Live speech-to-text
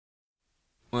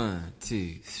1,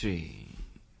 2, 3.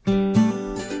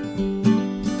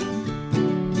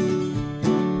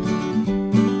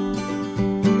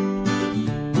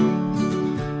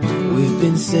 We've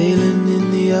been sailing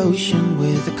in the ocean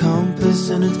with a compass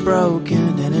and it's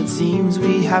broken, and it seems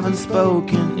we haven't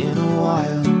spoken in a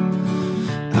while.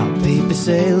 Our paper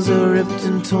sails are ripped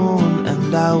and torn,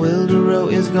 and our wheelbarrow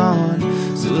is gone,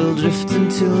 so we'll drift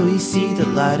until we see the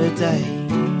light of day.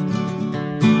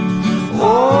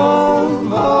 Oh,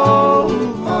 oh,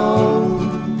 oh,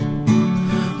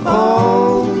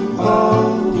 oh,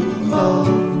 oh,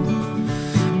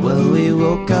 oh. Well, we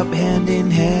woke up hand in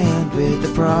hand with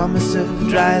the promise of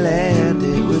dry land.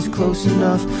 It was close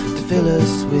enough to fill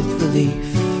us with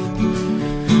relief,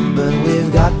 but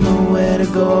we've got nowhere to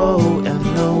go and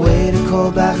no way to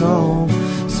call back home.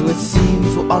 So it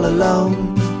seems we're all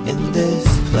alone in this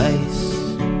place.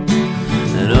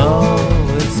 And oh,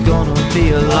 it's gonna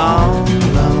be a long,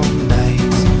 long night.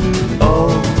 Oh,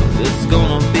 it's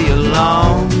gonna be a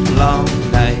long, long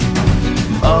night.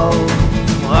 Oh,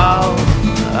 oh,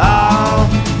 oh,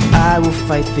 I will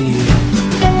fight for you.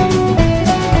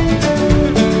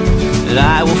 And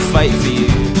I will fight for you.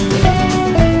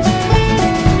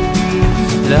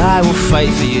 And I will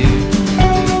fight for you.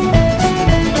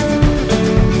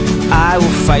 I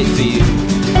will fight for you.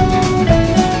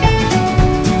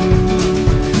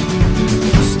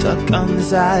 Stuck on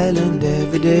this island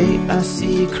every day, I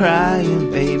see you crying.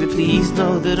 Baby, please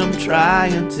know that I'm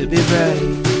trying to be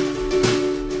brave.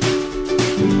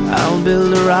 I'll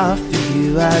build a raft for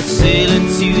you, I'd sail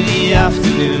into the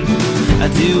afternoon.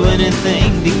 I'd do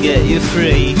anything to get you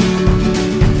free.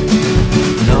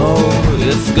 No,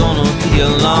 it's gonna be a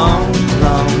long,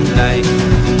 long night.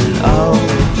 Oh,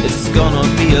 it's gonna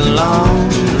be a long,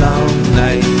 long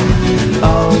night.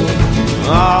 Oh,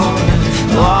 oh,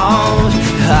 oh,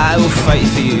 I will fight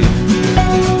for you.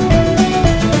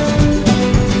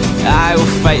 I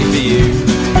will fight for you.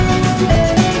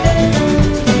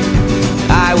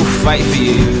 I will fight for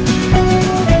you.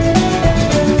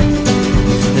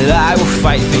 I will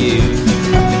fight for you.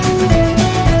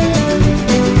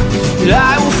 I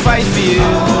will fight for you.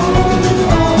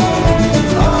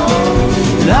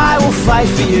 I will fight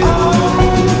for you.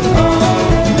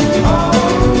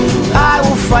 I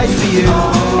will fight for you.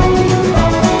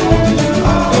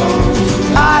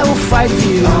 I will fight for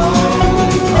you.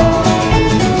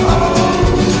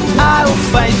 I will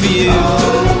fight for you.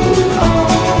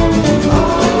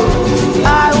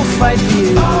 I will fight for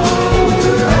you.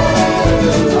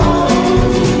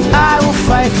 I will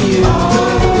fight for you.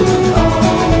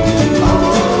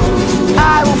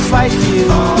 I will fight for you.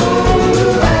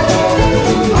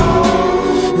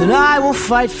 And I will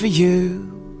fight for you.